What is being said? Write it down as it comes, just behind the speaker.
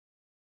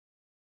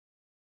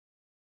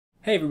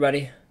Hey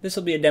everybody, this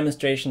will be a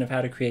demonstration of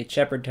how to create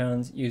Shepard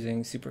tones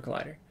using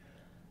SuperCollider.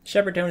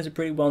 Shepard tone is a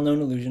pretty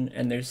well-known illusion,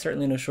 and there's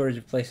certainly no shortage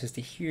of places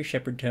to hear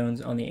Shepard tones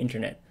on the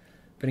internet.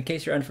 But in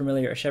case you're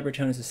unfamiliar, a Shepard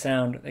tone is a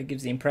sound that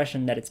gives the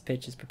impression that its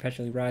pitch is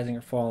perpetually rising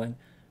or falling,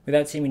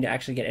 without seeming to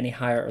actually get any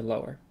higher or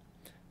lower.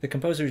 The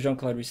composer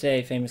Jean-Claude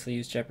Rousset famously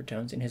used Shepard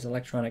tones in his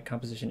electronic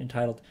composition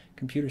entitled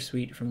Computer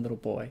Suite from Little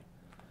Boy.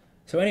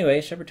 So anyway,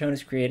 Shepard tone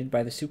is created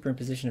by the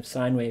superimposition of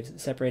sine waves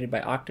separated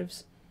by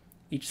octaves.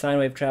 Each sine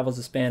wave travels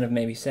a span of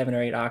maybe 7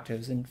 or 8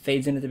 octaves and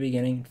fades in at the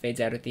beginning and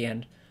fades out at the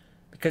end.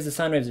 Because the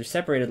sine waves are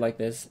separated like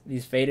this,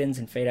 these fade-ins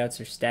and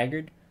fade-outs are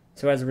staggered,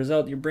 so as a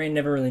result your brain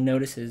never really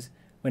notices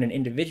when an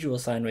individual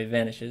sine wave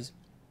vanishes.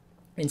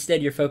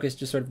 Instead, your focus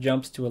just sort of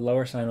jumps to a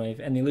lower sine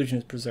wave and the illusion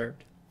is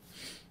preserved.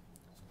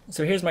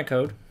 So here's my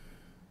code.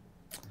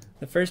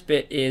 The first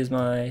bit is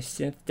my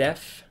synth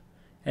def,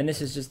 and this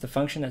is just the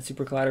function that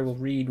SuperCollider will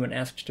read when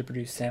asked to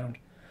produce sound.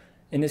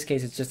 In this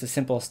case, it's just a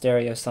simple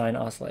stereo sine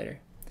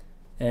oscillator.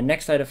 And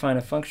next I define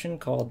a function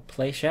called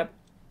playShep.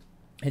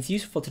 It's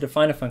useful to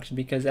define a function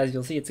because, as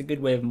you'll see, it's a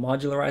good way of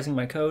modularizing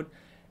my code,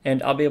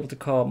 and I'll be able to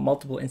call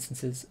multiple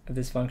instances of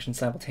this function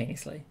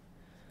simultaneously.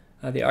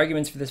 The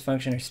arguments for this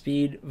function are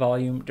speed,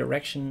 volume,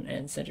 direction,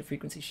 and center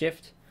frequency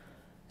shift.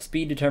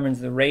 Speed determines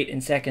the rate in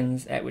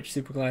seconds at which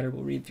SuperCollider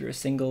will read through a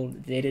single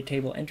data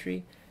table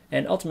entry,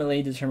 and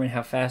ultimately determine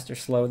how fast or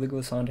slow the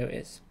glissando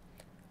is.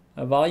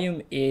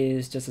 Volume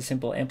is just a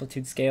simple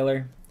amplitude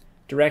scalar.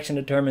 Direction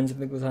determines if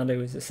the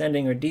glissando is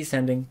ascending or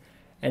descending,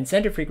 and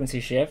center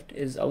frequency shift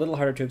is a little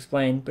harder to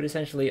explain, but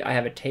essentially I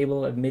have a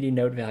table of MIDI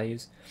note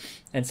values,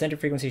 and center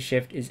frequency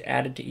shift is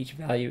added to each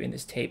value in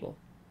this table.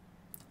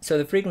 So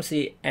the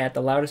frequency at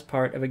the loudest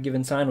part of a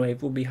given sine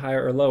wave will be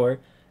higher or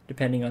lower,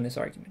 depending on this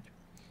argument.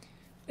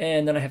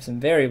 And then I have some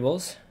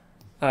variables.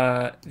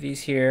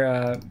 These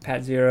here,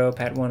 pat 0,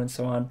 pat 1, and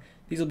so on.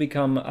 These will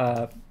become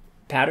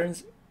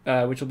patterns,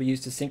 which will be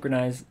used to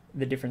synchronize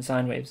the different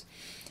sine waves.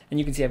 And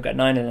you can see I've got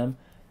 9 of them.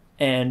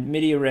 And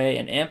MIDI array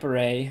and amp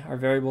array are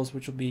variables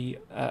which will be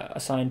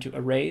assigned to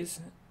arrays,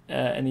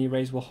 and the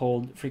arrays will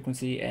hold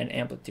frequency and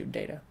amplitude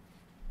data.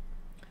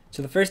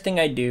 So the first thing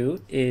I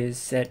do is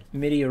set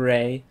MIDI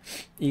array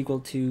equal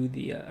to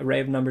the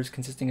array of numbers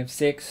consisting of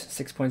 6,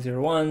 6.01,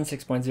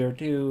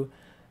 6.02,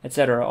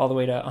 etc., all the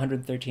way to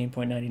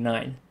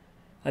 113.99.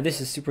 This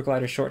is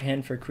SuperCollider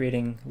shorthand for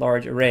creating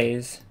large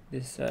arrays,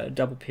 this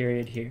double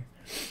period here.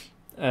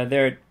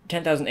 There are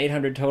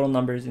 10,800 total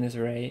numbers in this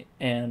array,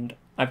 and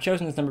I've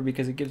chosen this number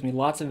because it gives me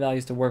lots of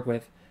values to work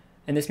with,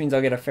 and this means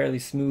I'll get a fairly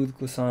smooth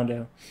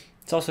glissando.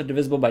 It's also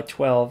divisible by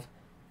 12,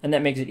 and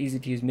that makes it easy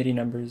to use MIDI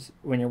numbers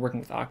when you're working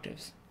with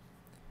octaves.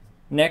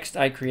 Next,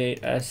 I create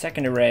a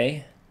second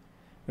array,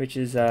 which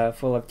is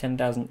full of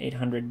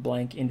 10,800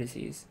 blank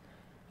indices.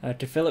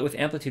 To fill it with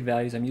amplitude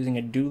values, I'm using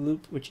a do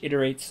loop, which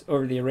iterates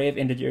over the array of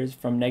integers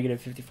from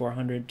negative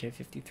 5400 to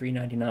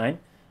 5399.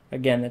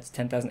 Again, that's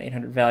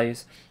 10,800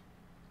 values.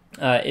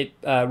 It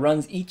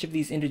runs each of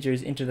these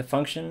integers into the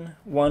function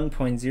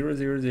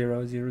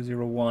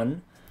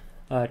 1.000001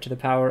 to the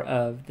power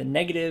of the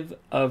negative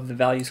of the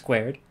value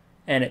squared,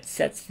 and it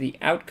sets the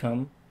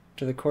outcome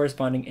to the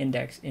corresponding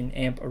index in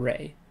amp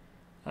array.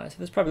 So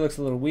this probably looks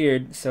a little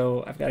weird,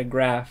 so I've got a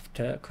graph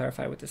to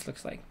clarify what this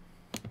looks like.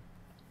 So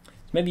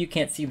maybe you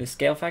can't see the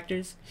scale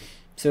factors.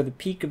 So the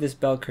peak of this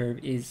bell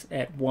curve is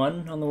at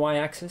 1 on the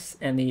y-axis,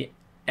 and the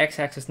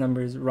x-axis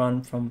numbers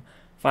run from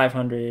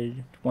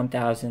 500,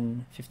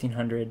 1000,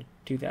 1500,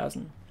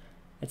 2000,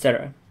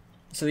 etc.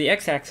 So the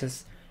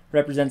x-axis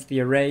represents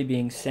the array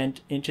being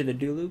sent into the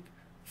do loop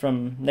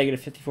from negative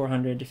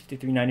 5400 to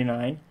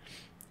 5399,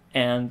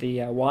 and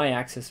the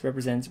y-axis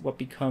represents what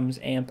becomes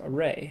amp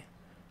array.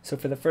 So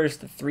for the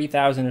first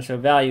 3000 or so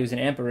values in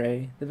amp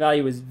array, the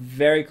value is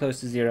very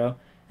close to 0,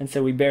 and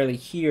so we barely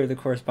hear the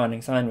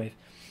corresponding sine wave.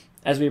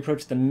 As we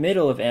approach the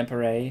middle of amp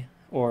array,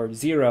 or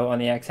 0 on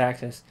the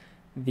x-axis,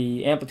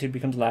 the amplitude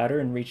becomes louder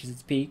and reaches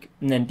its peak,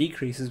 and then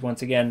decreases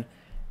once again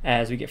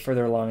as we get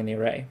further along in the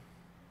array.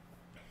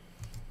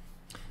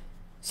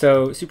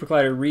 So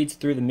SuperCollider reads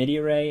through the MIDI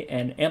array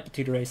and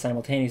amplitude array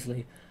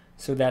simultaneously,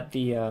 so that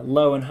the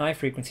low and high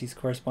frequencies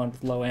correspond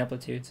with low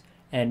amplitudes,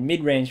 and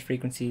mid-range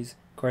frequencies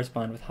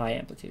correspond with high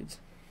amplitudes.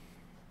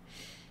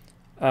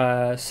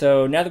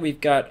 So now that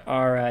we've got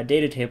our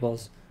data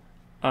tables,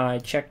 I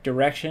check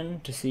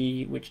direction to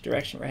see which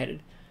direction we're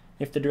headed.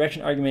 If the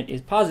direction argument is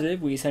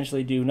positive, we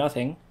essentially do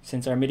nothing,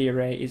 since our MIDI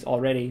array is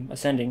already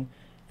ascending,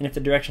 and if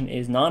the direction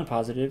is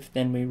non-positive,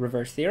 then we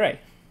reverse the array.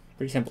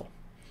 Pretty simple.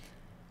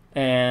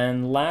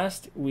 And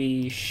last,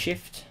 we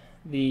shift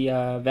the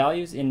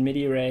values in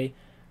MIDI array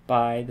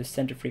by the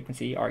center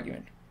frequency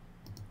argument.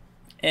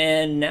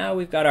 And now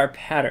we've got our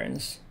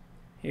patterns.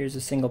 Here's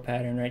a single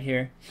pattern right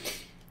here.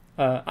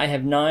 I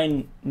have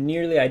 9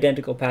 nearly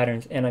identical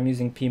patterns, and I'm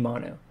using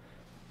p-mono.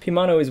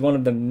 P-mono is one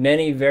of the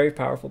many very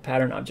powerful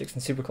pattern objects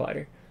in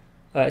SuperCollider.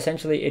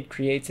 Essentially, it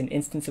creates an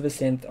instance of a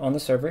synth on the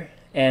server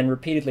and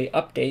repeatedly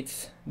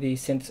updates the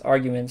synth's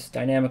arguments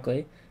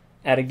dynamically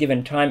at a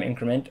given time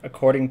increment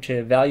according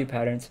to value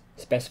patterns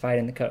specified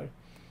in the code.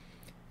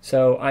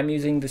 So I'm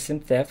using the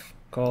synth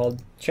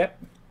called Shep,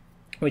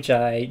 which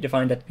I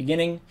defined at the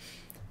beginning.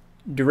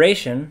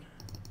 Duration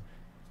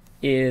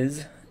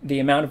is the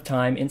amount of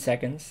time in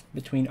seconds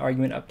between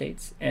argument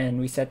updates, and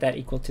we set that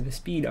equal to the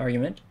speed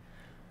argument.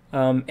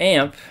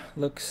 Amp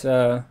looks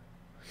a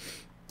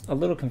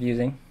little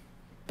confusing,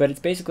 but it's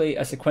basically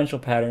a sequential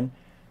pattern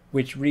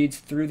which reads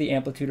through the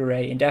amplitude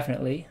array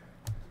indefinitely.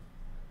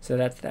 So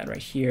that's that right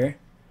here,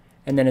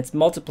 and then it's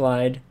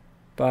multiplied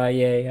by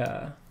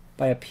a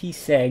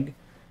p-seg,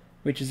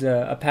 which is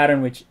a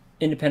pattern which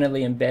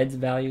independently embeds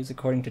values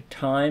according to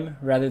time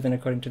rather than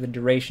according to the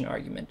duration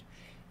argument.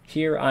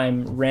 Here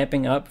I'm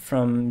ramping up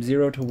from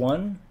 0 to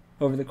 1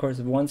 over the course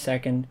of 1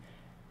 second,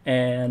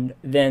 and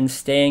then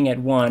staying at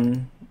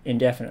 1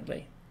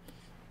 indefinitely.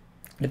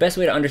 The best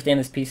way to understand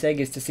this p-seg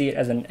is to see it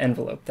as an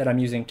envelope that I'm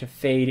using to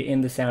fade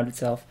in the sound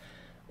itself,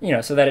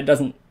 so that it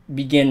doesn't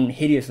begin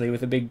hideously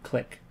with a big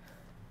click.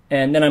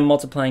 And then I'm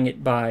multiplying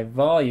it by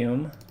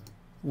volume,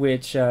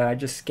 which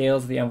just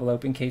scales the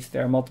envelope in case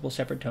there are multiple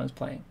Shepard tones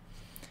playing.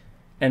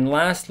 And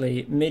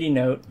lastly, MIDI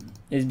note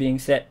is being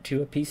set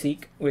to a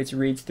p-seq, which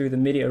reads through the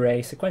MIDI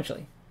array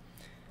sequentially.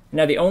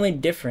 Now the only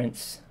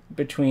difference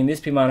between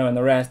this p-mono and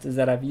the rest is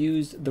that I've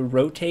used the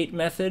rotate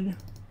method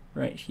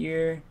right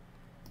here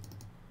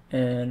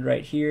and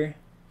right here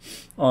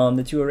on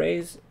the two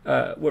arrays.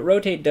 What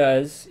rotate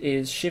does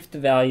is shift the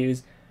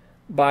values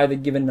by the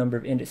given number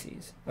of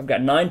indices. I've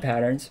got 9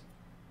 patterns,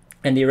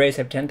 and the arrays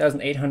have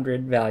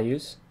 10,800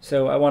 values,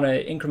 so I want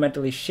to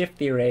incrementally shift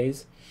the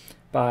arrays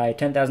by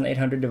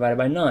 10,800 divided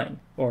by 9,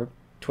 or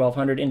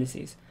 1,200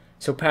 indices.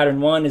 So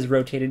pattern 1 is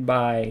rotated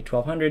by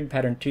 1,200,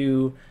 pattern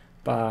 2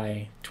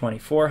 by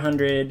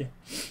 2,400,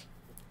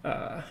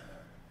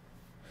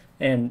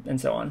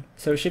 and so on.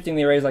 So shifting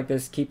the arrays like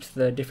this keeps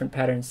the different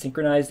patterns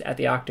synchronized at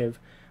the octave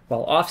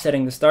while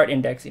offsetting the start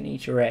index in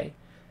each array.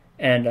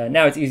 And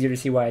now it's easier to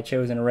see why I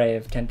chose an array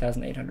of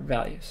 10,800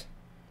 values.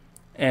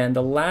 And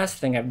the last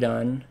thing I've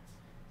done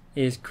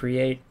is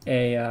create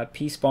a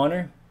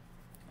p-spawner.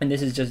 And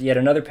this is just yet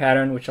another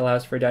pattern which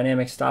allows for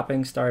dynamic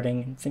stopping,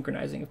 starting, and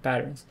synchronizing of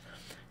patterns.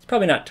 It's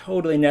probably not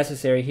totally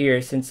necessary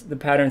here since the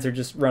patterns are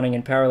just running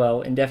in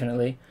parallel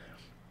indefinitely.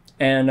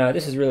 And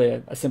this is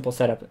really a simple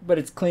setup, but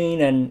it's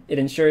clean and it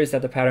ensures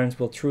that the patterns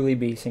will truly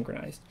be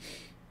synchronized.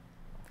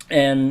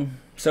 And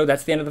so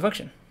that's the end of the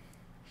function.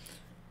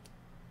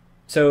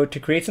 So to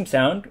create some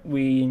sound,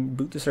 we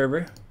boot the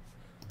server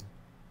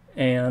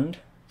and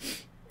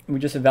we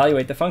just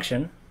evaluate the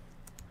function,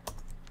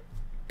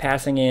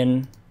 passing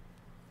in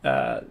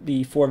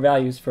the 4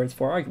 values for its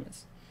 4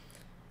 arguments.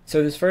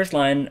 So this first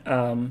line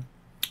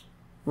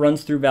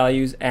runs through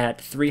values at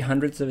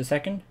 0.03 of a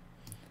second.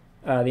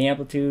 The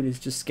amplitude is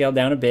just scaled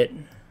down a bit,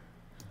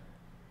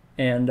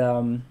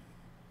 and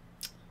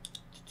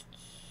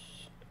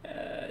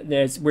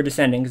we're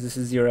descending because this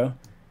is 0,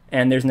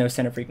 and there's no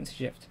center frequency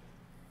shift.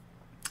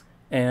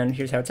 And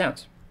here's how it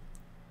sounds.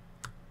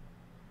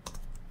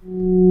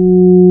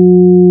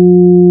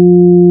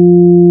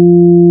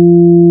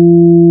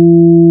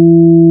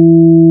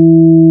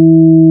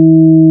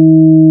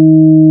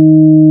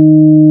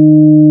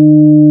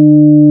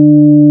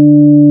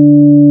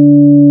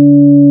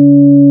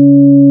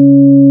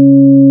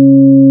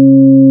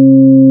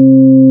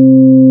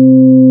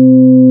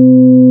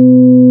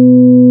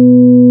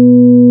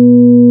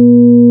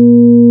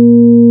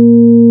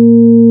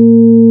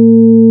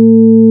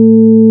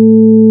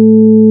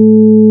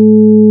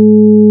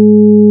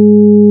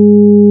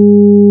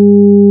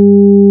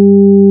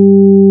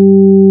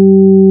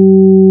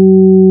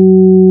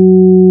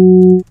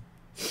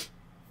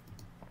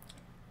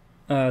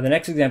 The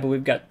next example,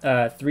 we've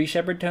got 3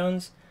 Shepard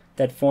tones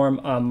that form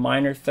a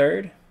minor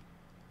third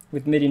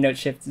with MIDI note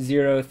shifts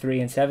 0,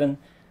 3, and 7.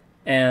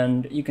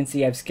 And you can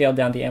see I've scaled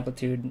down the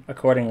amplitude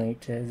accordingly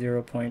to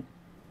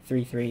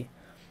 0.33.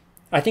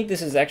 I think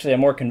this is actually a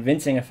more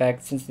convincing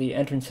effect since the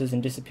entrances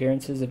and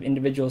disappearances of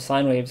individual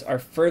sine waves are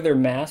further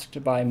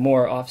masked by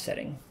more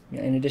offsetting.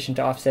 In addition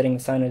to offsetting the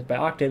sine waves by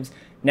octaves,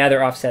 now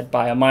they're offset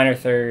by a minor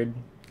third,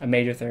 a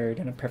major third,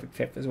 and a perfect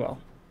fifth as well.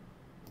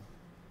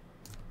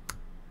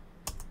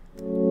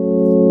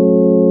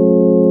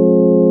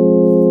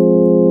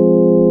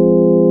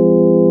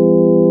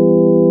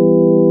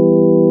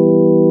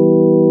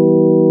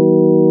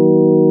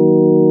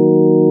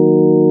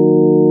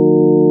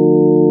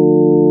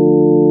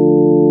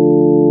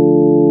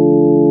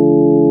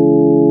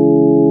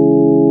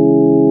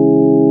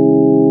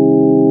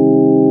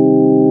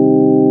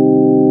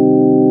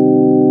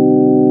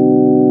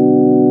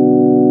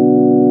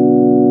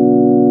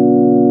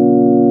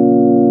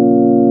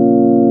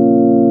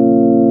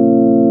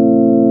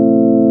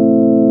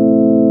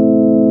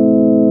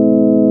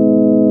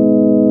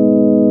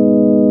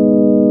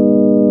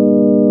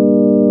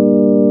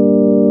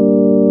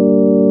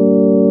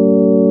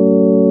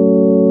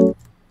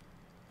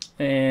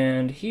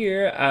 And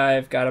here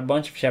I've got a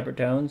bunch of Shepard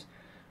tones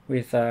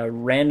with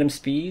random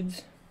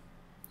speeds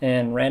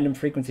and random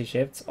frequency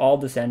shifts, all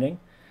descending.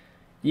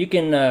 You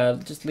can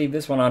just leave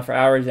this one on for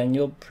hours and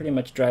you'll pretty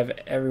much drive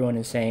everyone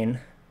insane.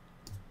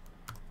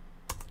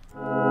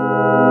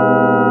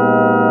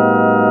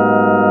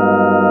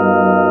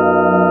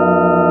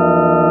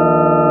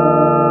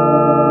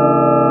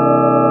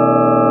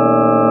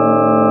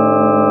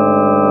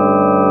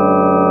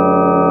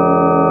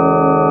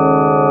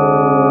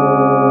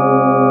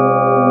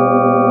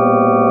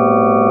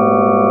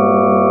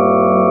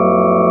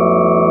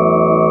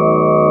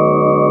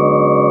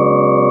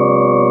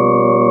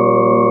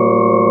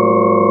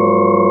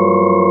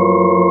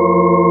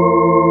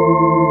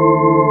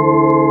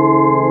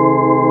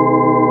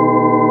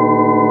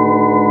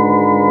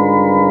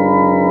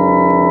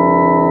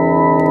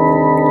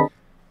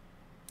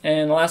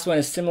 last one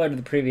is similar to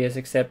the previous,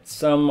 except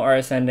some are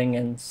ascending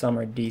and some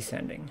are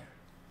descending.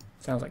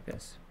 Sounds like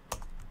this.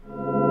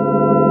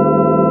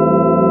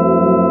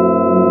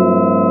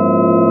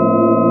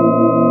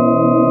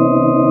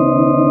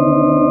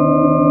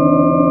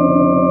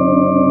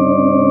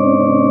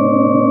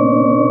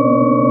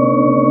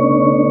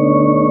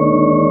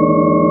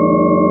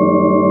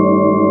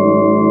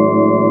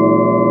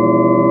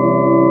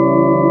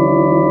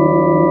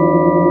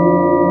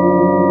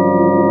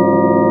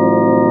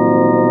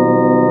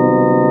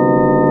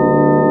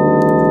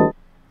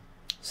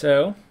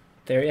 So,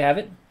 there you have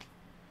it,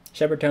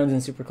 Shepard tones in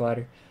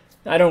SuperCollider.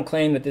 I don't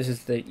claim that this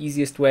is the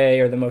easiest way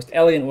or the most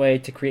elegant way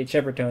to create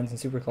Shepard tones in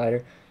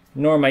SuperCollider,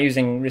 nor am I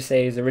using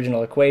Risset's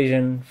original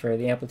equation for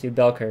the amplitude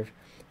bell curve.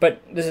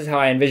 But this is how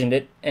I envisioned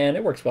it, and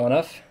it works well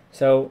enough.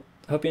 So,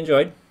 hope you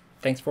enjoyed.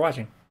 Thanks for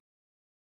watching.